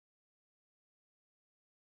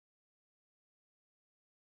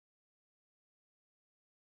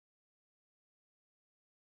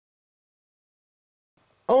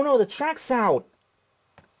Oh no, the track's out!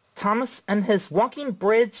 Thomas and his walking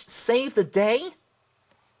bridge saved the day?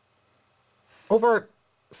 Over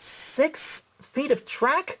 6 feet of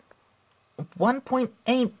track?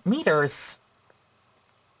 1.8 meters.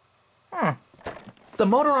 The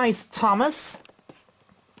motorized Thomas?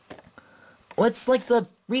 Well, it's like the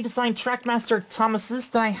redesigned Trackmaster Thomases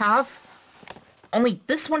that I have. Only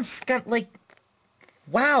this one's got, like...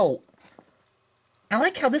 Wow! I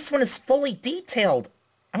like how this one is fully detailed.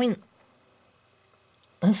 I mean...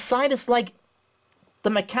 The side is like... the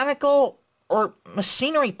mechanical or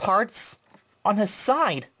machinery parts on his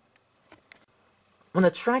side. When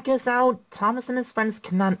the track is out, Thomas and his friends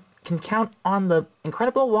can count on the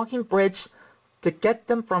incredible walking bridge to get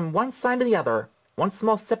them from one side to the other. One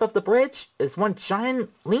small step of the bridge is one giant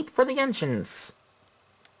leap for the engines.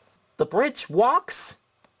 The bridge walks.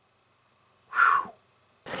 Whew.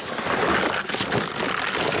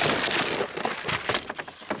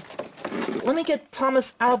 Let me get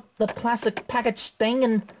Thomas out of the plastic package thing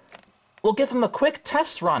and we'll give him a quick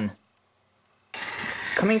test run.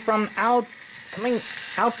 Coming out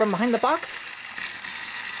from behind the box.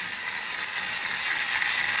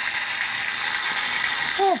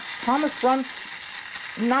 Oh, Thomas runs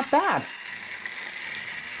not bad.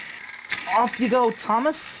 Off you go,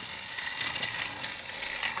 Thomas.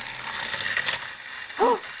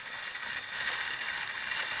 Whoa!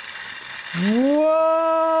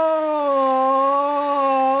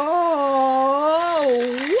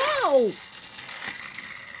 Whoa!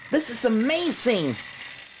 This is amazing.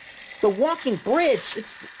 The walking bridge,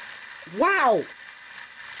 wow!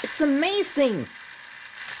 It's amazing!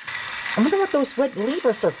 I wonder what those red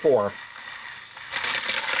levers are for.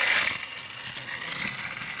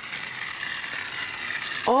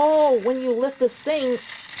 Oh, when you lift this thing,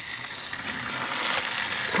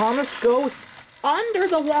 Thomas goes under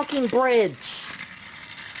the walking bridge.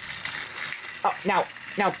 Oh, now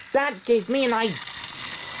that gave me an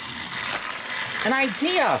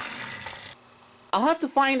idea. I'll have to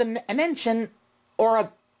find an engine, or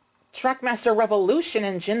a Trackmaster Revolution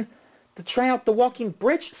engine, to try out the walking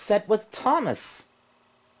bridge set with Thomas.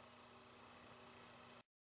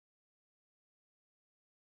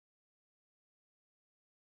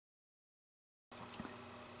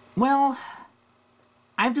 Well,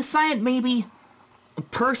 I've decided maybe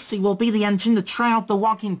Percy will be the engine to try out the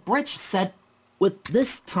walking bridge set with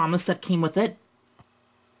this Thomas that came with it.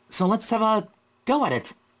 So let's have a go at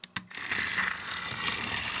it.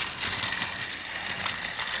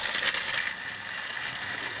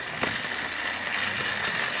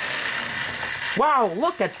 Wow,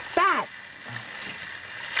 look at that!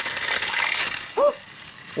 Oh,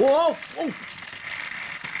 whoa! Whoa.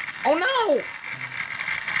 Oh no!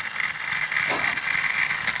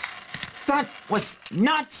 That was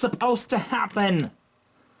not supposed to happen!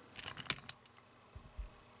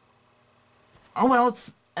 Oh well,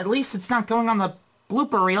 at least it's not going on the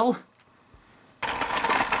blooper reel.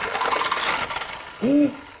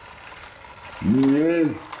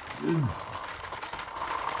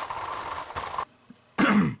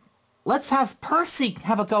 Let's have Percy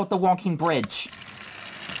have a go at the walking bridge.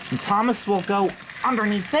 And Thomas will go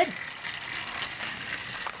underneath it.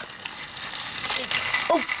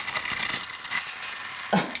 Oh!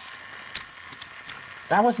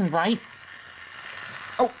 That wasn't right.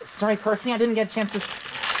 Oh, sorry, Percy, I didn't get a chance to...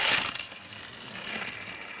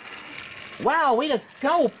 Wow, way to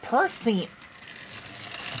go, Percy!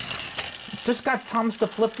 Just got Thomas to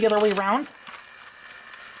flip the other way around.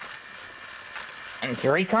 And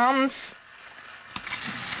here he comes.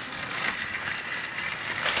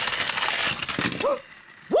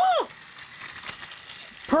 Whoa!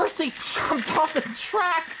 Percy jumped off the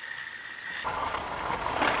track.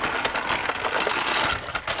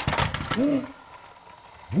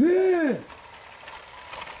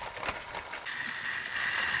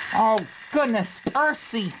 Oh, goodness,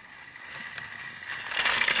 Percy.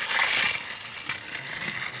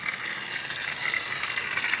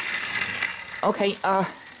 Okay,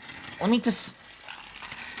 let me just...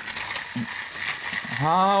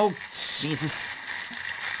 Oh, Jesus.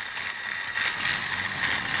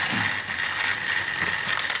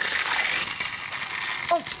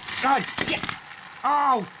 Oh, God, yeah.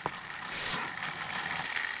 Oh.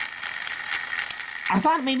 I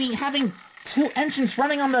thought maybe having 2 engines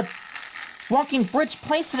running on the walking bridge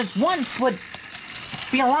placed at once would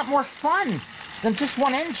be a lot more fun than just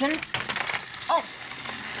one engine. Oh.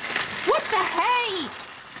 What the hey?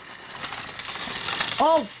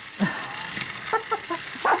 Oh.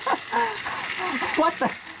 What the?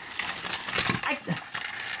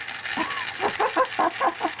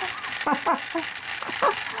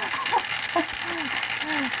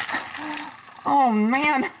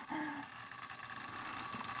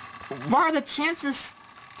 what are the chances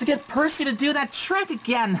to get Percy to do that trick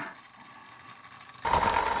again?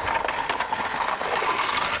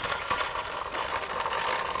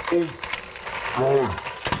 Oh, God,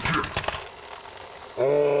 shit.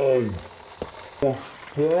 Oh, more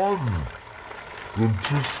fun than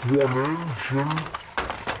just one engine.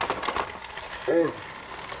 Oh,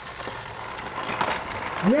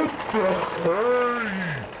 what the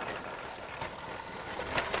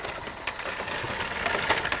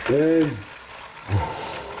hey? Oh.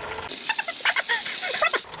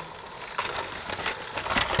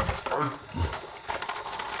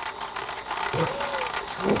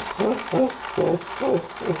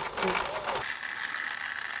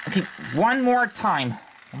 Okay, one more time.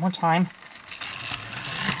 One more time.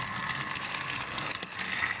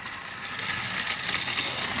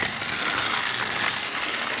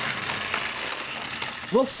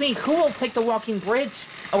 We'll see who will take the walking bridge.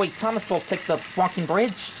 Oh wait, Thomas will take the walking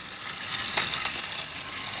bridge.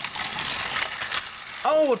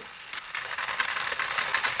 Oh!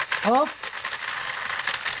 Oh!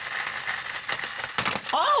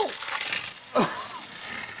 Oh!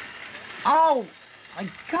 Oh! My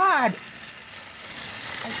God!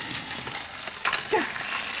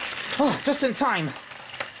 Oh, just in time.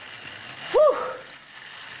 Whew!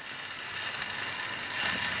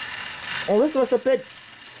 Well, this was a bit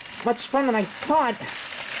much fun than I thought.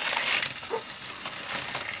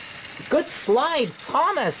 Good slide,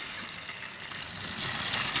 Thomas!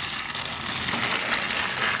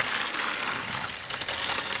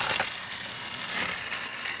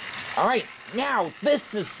 Alright, now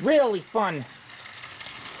this is really fun.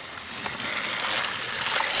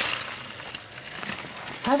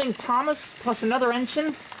 Having Thomas plus another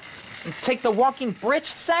engine and take the walking bridge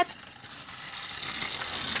set?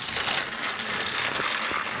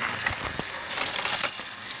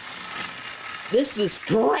 This is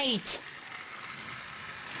great!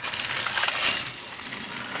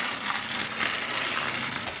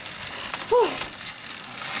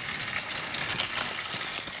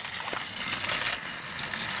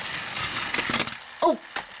 Oh!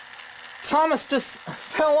 Thomas just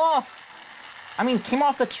fell off. I mean, came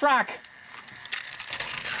off the track.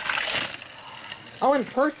 Oh, and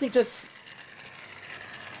Percy just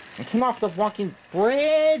came off the walking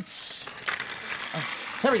bridge. Oh,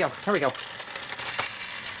 here we go, here we go.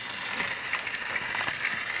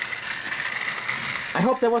 I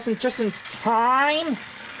hope that wasn't just in time.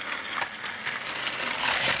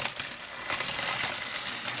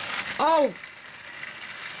 Oh!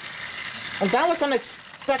 Oh, that was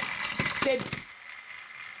unexpected.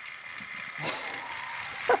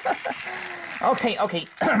 Okay, okay.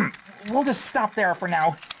 We'll just stop there for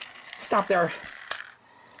now. Stop there.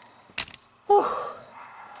 Whew.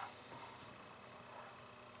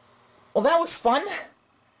 Well, that was fun.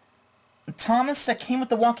 Thomas that came with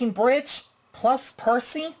the walking bridge, plus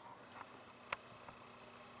Percy.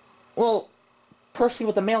 Well, Percy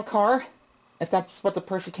with the mail car, if that's what the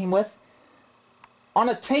Percy came with. On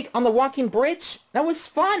a take on the walking bridge? That was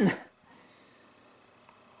fun!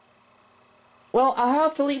 Well, I'll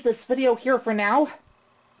have to leave this video here for now.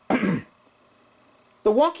 The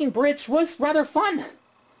walking bridge was rather fun.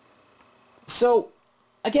 So,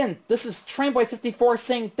 again, this is Trainboy54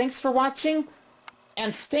 saying thanks for watching,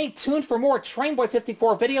 and stay tuned for more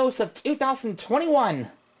Trainboy54 videos of 2021.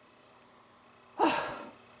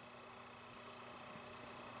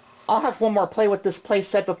 I'll have one more play with this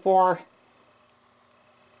playset before...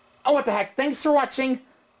 Oh, what the heck. Thanks for watching.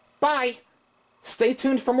 Bye. Stay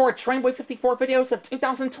tuned for more Trainboy54 videos of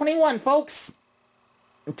 2021, folks.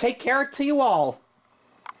 And take care to you all.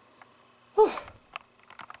 Oh.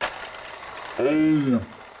 Oh.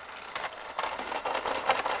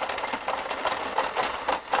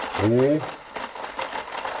 Oh.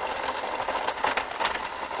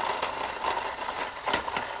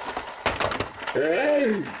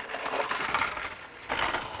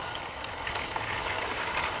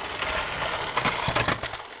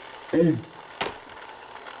 Oh.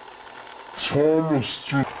 Thomas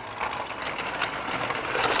just...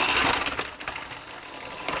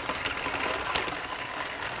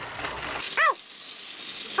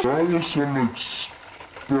 That was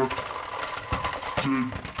unexpected.